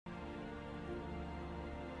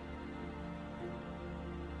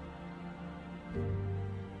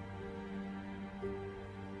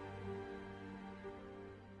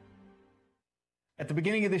the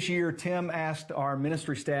beginning of this year, Tim asked our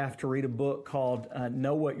ministry staff to read a book called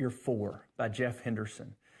Know What You're For by Jeff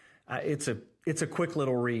Henderson. It's a quick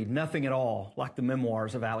little read, nothing at all like the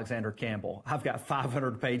memoirs of Alexander Campbell. I've got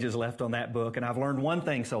 500 pages left on that book, and I've learned one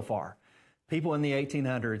thing so far. People in the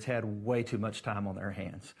 1800s had way too much time on their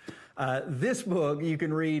hands. This book you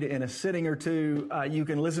can read in a sitting or two. You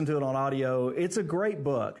can listen to it on audio. It's a great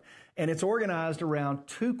book, and it's organized around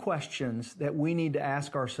two questions that we need to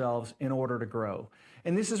ask ourselves in order to grow.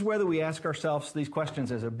 And this is whether we ask ourselves these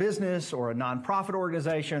questions as a business or a nonprofit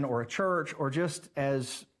organization or a church or just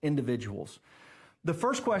as individuals. The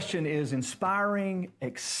first question is inspiring,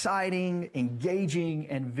 exciting, engaging,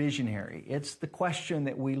 and visionary. It's the question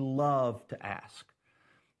that we love to ask.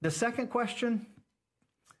 The second question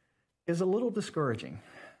is a little discouraging,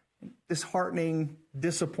 disheartening,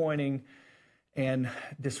 disappointing, and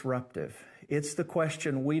disruptive. It's the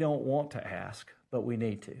question we don't want to ask, but we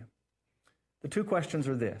need to. The two questions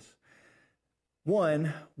are this.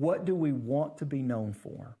 One, what do we want to be known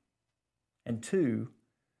for? And two,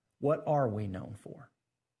 what are we known for?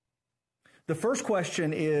 The first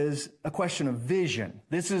question is a question of vision.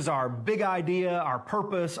 This is our big idea, our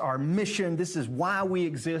purpose, our mission. This is why we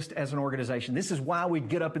exist as an organization. This is why we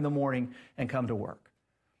get up in the morning and come to work.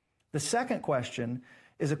 The second question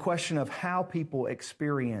is a question of how people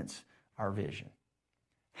experience our vision.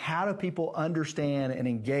 How do people understand and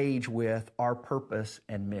engage with our purpose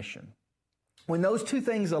and mission? When those two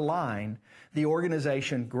things align, the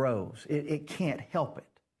organization grows. It can't help it.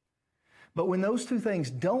 But when those two things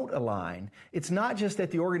don't align, it's not just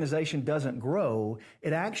that the organization doesn't grow,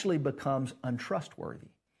 it actually becomes untrustworthy.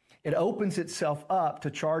 It opens itself up to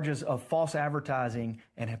charges of false advertising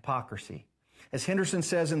and hypocrisy. As Henderson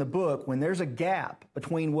says in the book, when there's a gap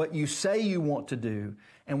between what you say you want to do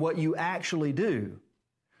and what you actually do,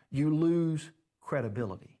 you lose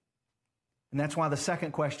credibility. And that's why the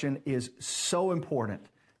second question is so important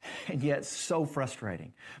and yet so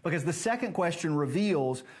frustrating. Because the second question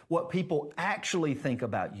reveals what people actually think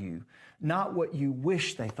about you, not what you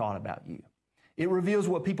wish they thought about you. It reveals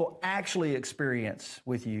what people actually experience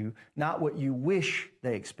with you, not what you wish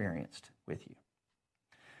they experienced with you.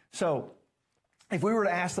 So, if we were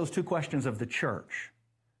to ask those two questions of the church,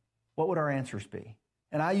 what would our answers be?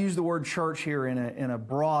 And I use the word church here in a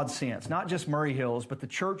broad sense, not just Murray Hills, but the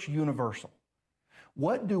church universal.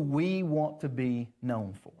 What do we want to be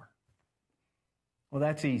known for? Well,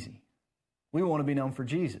 that's easy. We want to be known for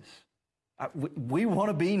Jesus. We want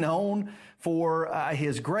to be known for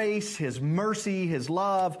His grace, His mercy, His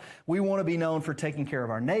love. We want to be known for taking care of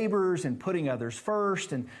our neighbors and putting others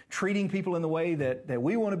first and treating people in the way that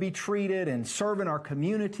we want to be treated and serving our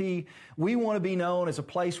community. We want to be known as a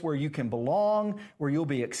place where you can belong, where you'll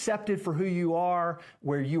be accepted for who you are,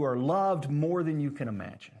 where you are loved more than you can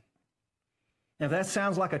imagine. Now, if that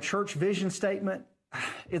sounds like a church vision statement,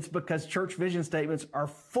 it's because church vision statements are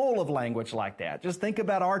full of language like that. Just think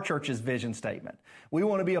about our church's vision statement. We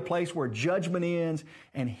want to be a place where judgment ends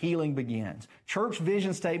and healing begins. Church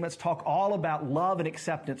vision statements talk all about love and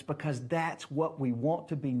acceptance because that's what we want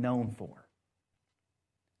to be known for.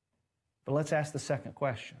 But let's ask the second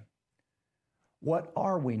question. What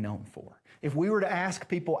are we known for? If we were to ask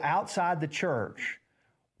people outside the church,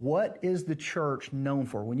 what is the church known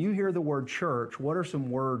for? When you hear the word church, what are some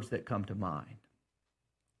words that come to mind?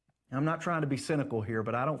 And I'm not trying to be cynical here,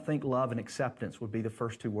 but I don't think love and acceptance would be the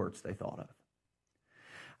first two words they thought of.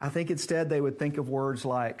 I think instead they would think of words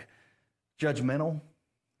like judgmental,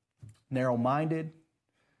 narrow-minded,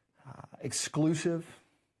 exclusive,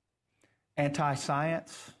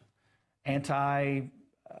 anti-science, anti-gay,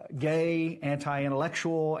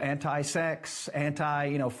 anti-intellectual, anti-sex,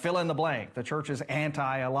 fill in the blank. The church is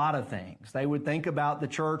anti a lot of things. They would think about the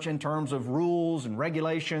church in terms of rules and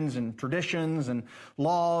regulations and traditions and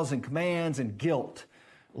laws and commands and guilt.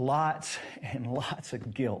 Lots and lots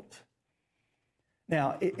of guilt.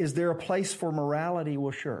 Now, is there a place for morality?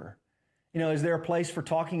 Well, sure. Is there a place for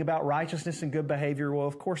talking about righteousness and good behavior? Well,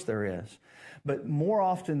 of course there is. But more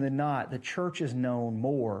often than not, the church is known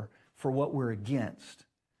more for what we're against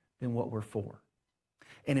than what we're for.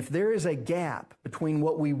 And if there is a gap between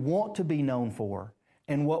what we want to be known for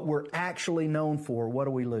and what we're actually known for, what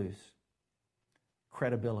do we lose?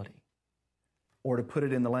 Credibility. Or to put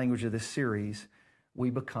it in the language of this series,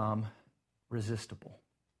 we become resistible.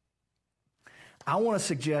 I want to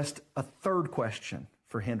suggest a third question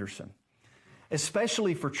for Henderson,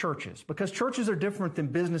 especially for churches, because churches are different than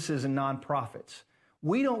businesses and nonprofits.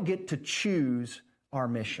 We don't get to choose our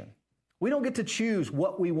mission. We don't get to choose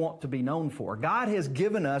what we want to be known for. God has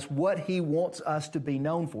given us what He wants us to be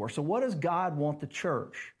known for. So what does God want the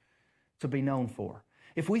church to be known for?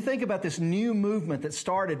 If we think about this new movement that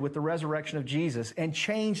started with the resurrection of Jesus and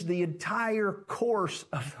changed the entire course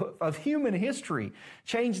of human history,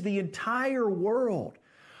 changed the entire world,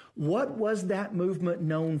 what was that movement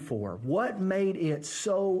known for? What made it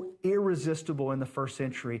so irresistible in the first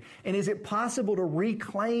century? And is it possible to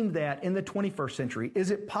reclaim that in the 21st century?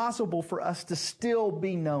 Is it possible for us to still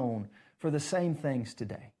be known for the same things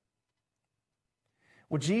today?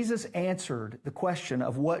 Well, Jesus answered the question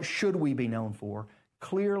of what should we be known for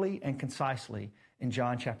clearly and concisely in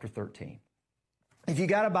John chapter 13. If you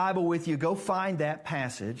got a Bible with you, go find that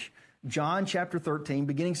passage, John chapter 13,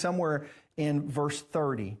 beginning somewhere in verse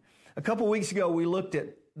 30. A couple weeks ago, we looked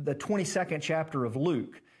at the 22nd chapter of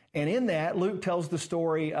Luke. And in that, Luke tells the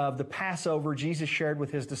story of the Passover Jesus shared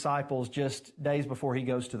with his disciples just days before he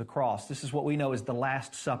goes to the cross. This is what we know as the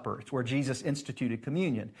Last Supper. It's where Jesus instituted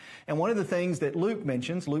communion. And one of the things that Luke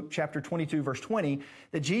mentions, Luke chapter 22, verse 20,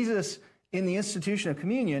 that Jesus, in the institution of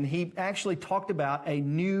communion, he actually talked about a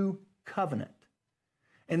new covenant.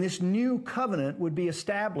 And this new covenant would be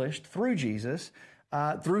established through Jesus,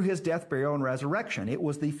 through his death, burial, and resurrection. It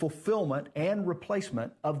was the fulfillment and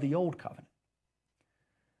replacement of the old covenant.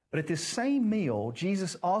 But at this same meal,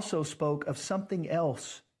 Jesus also spoke of something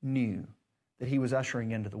else new that he was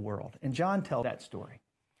ushering into the world. And John tells that story.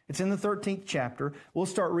 It's in the 13th chapter. We'll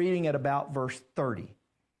start reading at about verse 30.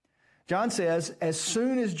 John says, as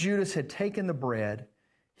soon as Judas had taken the bread,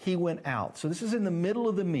 he went out. So this is in the middle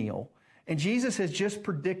of the meal. And Jesus has just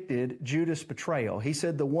predicted Judas' betrayal. He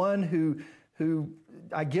said, the one who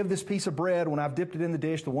I give this piece of bread when I've dipped it in the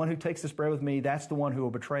dish, the one who takes this bread with me, that's the one who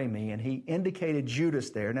will betray me. And he indicated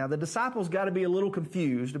Judas there. Now, the disciples got to be a little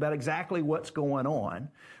confused about exactly what's going on.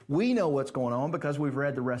 We know what's going on because we've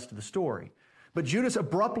read the rest of the story. But Judas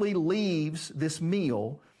abruptly leaves this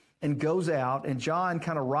meal and goes out, and John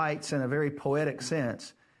kind of writes in a very poetic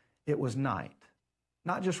sense, it was night.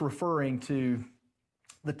 Not just referring to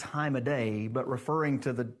the time of day, but referring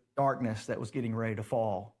to the darkness that was getting ready to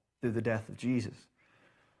fall through the death of Jesus.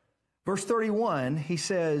 Verse 31, he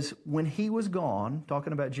says, when he was gone,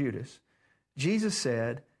 talking about Judas, Jesus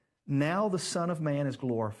said, now the Son of Man is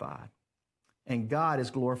glorified, and God is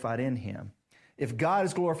glorified in him. If God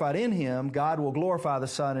is glorified in him, God will glorify the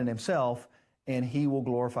Son in himself, and he will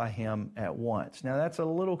glorify him at once. Now, that's a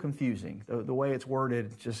little confusing. The way it's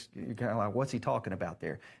worded, just you're kind of like, what's he talking about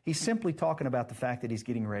there? He's simply talking about the fact that he's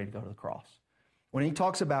getting ready to go to the cross. When he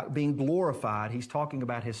talks about being glorified, he's talking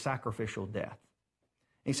about his sacrificial death.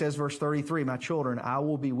 He says, verse 33, my children, I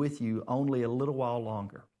will be with you only a little while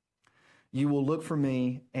longer. You will look for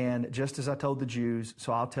me, and just as I told the Jews,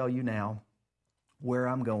 so I'll tell you now where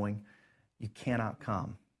I'm going. You cannot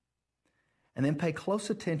come. And then pay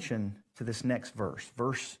close attention to this next verse,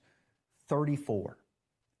 verse 34.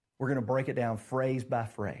 We're going to break it down phrase by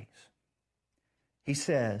phrase. He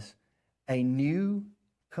says, a new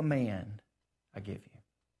command I give you.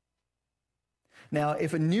 Now,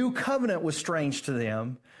 if a new covenant was strange to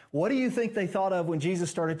them, what do you think they thought of when Jesus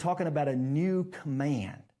started talking about a new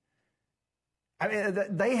command? I mean,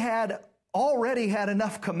 they had already had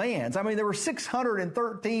enough commands. I mean, there were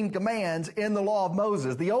 613 commands in the law of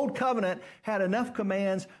Moses. The old covenant had enough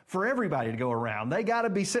commands for everybody to go around. They got to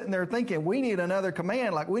be sitting there thinking, we need another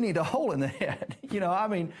command, like we need a hole in the head.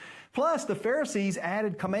 Plus the Pharisees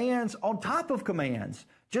added commands on top of commands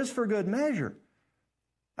just for good measure.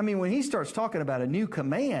 I mean, when he starts talking about a new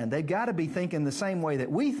command, they've got to be thinking the same way that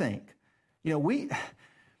we think. We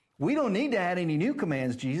don't need to add any new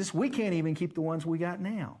commands, Jesus. We can't even keep the ones we got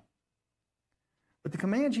now. But the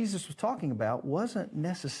command Jesus was talking about wasn't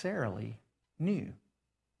necessarily new.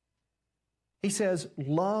 He says,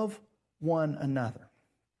 love one another.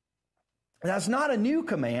 That's not a new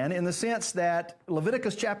command in the sense that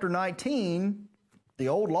Leviticus chapter 19, the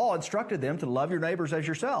old law instructed them to love your neighbors as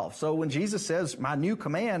yourself. So when Jesus says, my new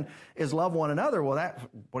command is love one another, well,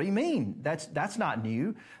 what do you mean? That's not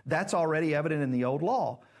new. That's already evident in the old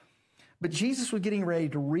law. But Jesus was getting ready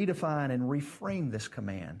to redefine and reframe this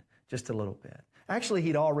command just a little bit. Actually,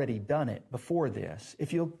 he'd already done it before this.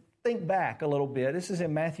 If you'll think back a little bit, this is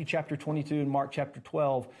in Matthew chapter 22 and Mark chapter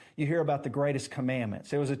 12. You hear about the greatest commandments.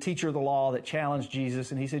 There was a teacher of the law that challenged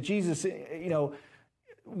Jesus, and he said, Jesus,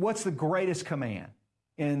 what's the greatest command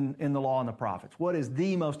in the law and the prophets? What is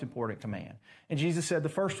the most important command? And Jesus said the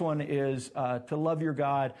first one is to love your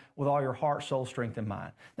God with all your heart, soul, strength, and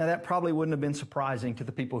mind. Now, that probably wouldn't have been surprising to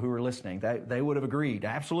the people who were listening. They would have agreed.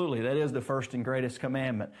 Absolutely, that is the first and greatest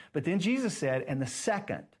commandment. But then Jesus said, and the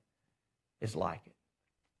second is like it.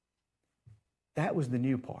 That was the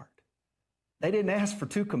new part. They didn't ask for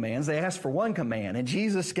two commands. They asked for one command. And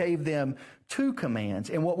Jesus gave them two commands.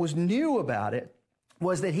 And what was new about it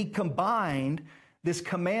was that he combined This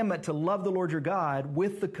commandment to love the Lord your God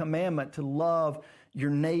with the commandment to love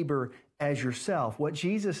your neighbor as yourself. What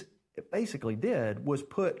Jesus basically did was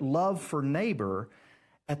put love for neighbor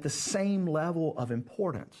at the same level of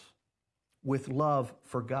importance with love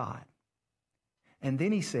for God. And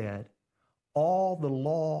then he said, all the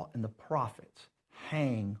law and the prophets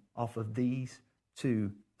hang off of these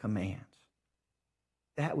two commands.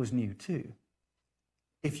 That was new too.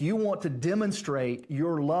 If you want to demonstrate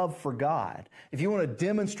your love for God, if you want to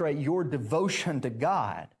demonstrate your devotion to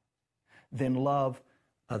God, then love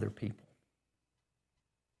other people.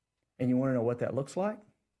 And you want to know what that looks like?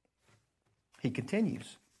 He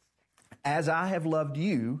continues, as I have loved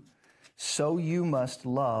you, so you must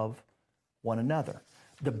love one another.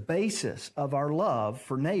 The basis of our love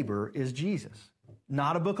for neighbor is Jesus.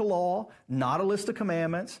 Not a book of law, not a list of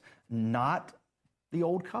commandments, not the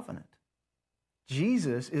old covenant.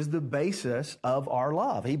 Jesus is the basis of our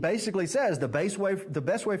love. He basically says the best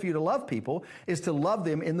way for you to love people is to love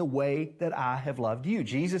them in the way that I have loved you.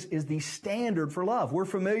 Jesus is the standard for love. We're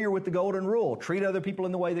familiar with the golden rule. Treat other people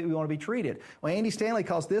in the way that we want to be treated. Well, Andy Stanley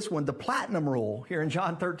calls this one the platinum rule here in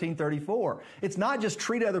John 13:34. It's not just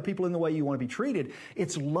treat other people in the way you want to be treated.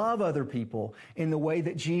 It's love other people in the way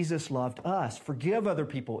that Jesus loved us. Forgive other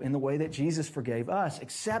people in the way that Jesus forgave us.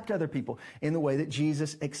 Accept other people in the way that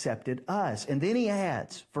Jesus accepted us. And then he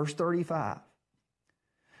adds, verse 35,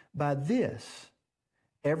 by this,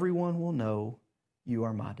 everyone will know you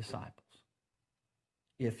are my disciples,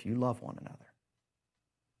 if you love one another.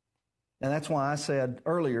 And that's why I said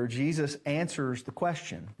earlier, Jesus answers the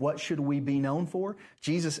question, what should we be known for?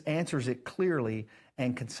 Jesus answers it clearly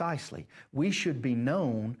and concisely. We should be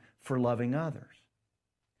known for loving others.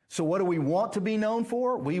 So what do we want to be known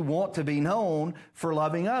for? We want to be known for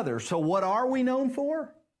loving others. So what are we known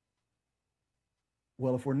for?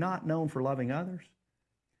 Well, if we're not known for loving others,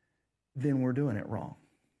 then we're doing it wrong.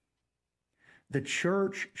 The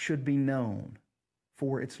church should be known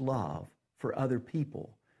for its love for other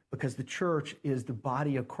people because the church is the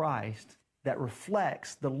body of Christ that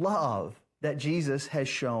reflects the love that Jesus has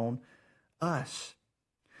shown us.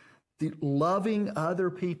 The loving other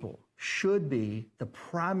people should be the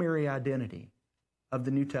primary identity of the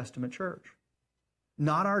New Testament church.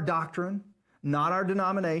 Not our doctrine, not our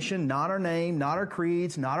denomination, not our name, not our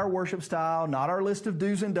creeds, not our worship style, not our list of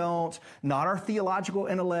do's and don'ts, not our theological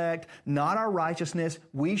intellect, not our righteousness.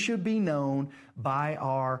 We should be known by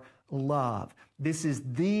our love. This is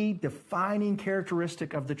the defining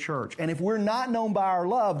characteristic of the church. And if we're not known by our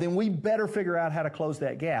love, then we better figure out how to close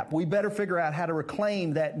that gap. We better figure out how to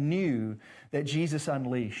reclaim that new that Jesus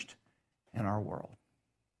unleashed in our world.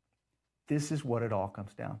 This is what it all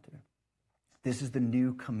comes down to. This is the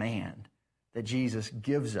new command that Jesus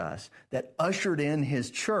gives us, that ushered in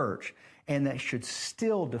his church, and that should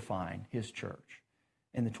still define his church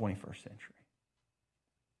in the 21st century.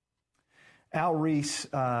 Al Ries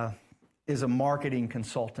is a marketing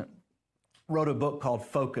consultant, wrote a book called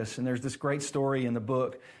Focus, and there's this great story in the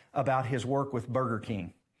book about his work with Burger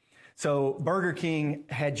King. So Burger King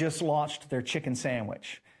had just launched their chicken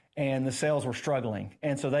sandwich, and the sales were struggling.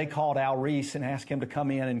 And so they called Al Ries and asked him to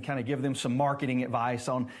come in and kind of give them some marketing advice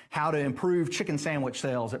on how to improve chicken sandwich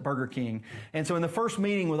sales at Burger King. And so in the first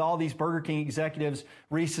meeting with all these Burger King executives,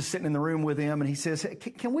 Ries is sitting in the room with them, and he says, hey,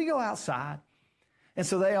 can we go outside? And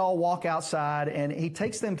so they all walk outside, and he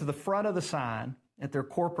takes them to the front of the sign at their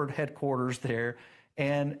corporate headquarters there,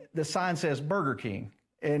 and the sign says Burger King.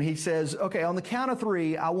 And he says, okay, on the count of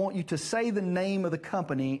three, I want you to say the name of the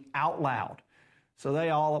company out loud. So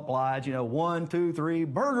they all oblige, 1, 2, 3,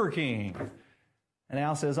 Burger King. And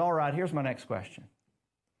Al says, all right, here's my next question.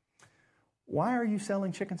 Why are you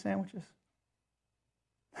selling chicken sandwiches?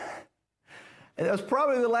 And it was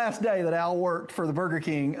probably the last day that Al worked for the Burger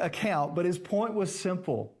King account, but his point was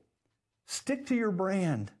simple. Stick to your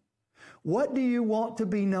brand. What do you want to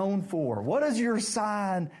be known for? What does your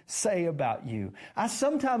sign say about you? I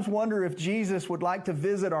sometimes wonder if Jesus would like to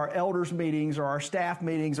visit our elders meetings or our staff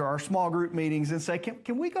meetings or our small group meetings and say,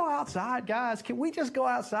 can we go outside, guys? Can we just go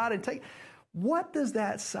outside and take... What does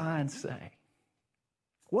that sign say?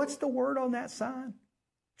 What's the word on that sign?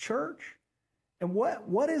 Church. And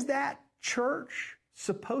what is that church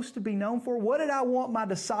supposed to be known for? What did I want my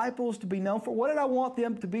disciples to be known for? What did I want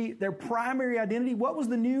them to be their primary identity? What was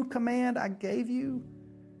the new command I gave you?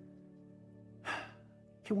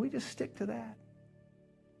 Can we just stick to that?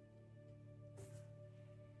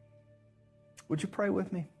 Would you pray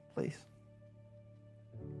with me, please?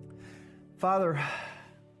 Father,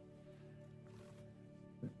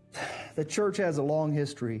 the church has a long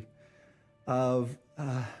history of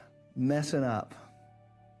messing up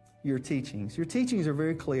your teachings. Your teachings are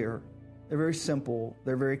very clear They're very simple.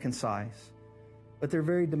 They're very concise. But they're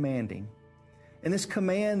very demanding. And this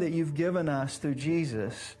command that you've given us through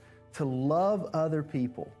Jesus to love other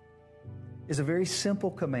people is a very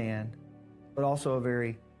simple command, but also a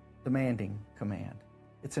very demanding command.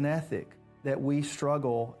 It's an ethic that we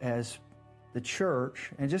struggle as the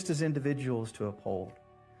church and just as individuals to uphold.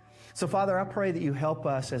 So, Father, I pray that you help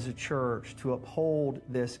us as a church to uphold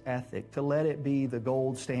this ethic, to let it be the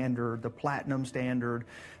gold standard, the platinum standard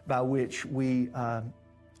by which we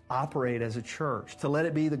operate as a church, to let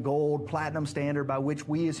it be the gold, platinum standard by which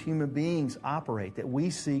we as human beings operate, that we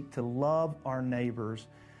seek to love our neighbors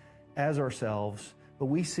as ourselves, but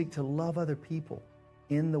we seek to love other people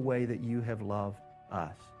in the way that you have loved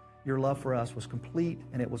us. Your love for us was complete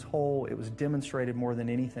and it was whole. It was demonstrated more than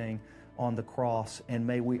anything on the cross, and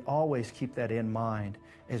may we always keep that in mind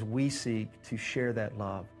as we seek to share that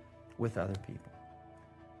love with other people.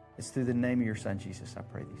 It's through the name of your Son, Jesus, I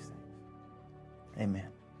pray these things. Amen.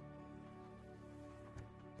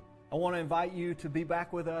 I want to invite you to be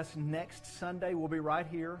back with us next Sunday. We'll be right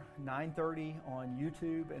here, 9:30 on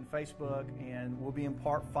YouTube and Facebook, and we'll be in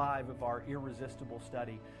part 5 of our Irresistible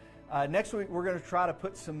study. Next week, we're going to try to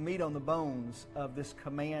put some meat on the bones of this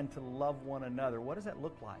command to love one another. What does that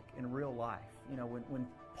look like in real life? You know, when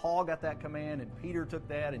Paul got that command and Peter took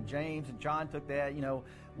that and James and John took that, you know,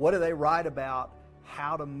 what do they write about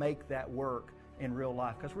how to make that work in real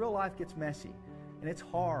life? Because real life gets messy, and it's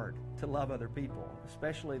hard to love other people,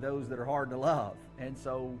 especially those that are hard to love. And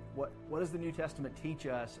so what does the New Testament teach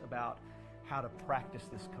us about how to practice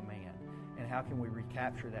this command? And how can we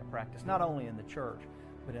recapture that practice, not only in the church,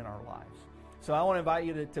 but in our lives? So I want to invite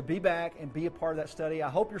you to be back and be a part of that study. I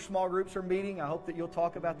hope your small groups are meeting. I hope that you'll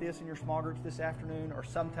talk about this in your small groups this afternoon or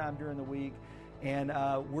sometime during the week. And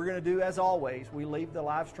we're going to do, as always, we leave the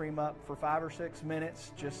live stream up for 5 or 6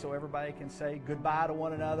 minutes just so everybody can say goodbye to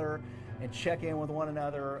one another and check in with one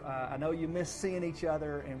another. I know you miss seeing each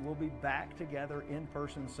other, and we'll be back together in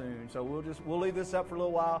person soon. So we'll leave this up for a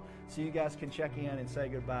little while so you guys can check in and say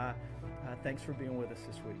goodbye. Thanks for being with us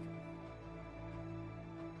this week.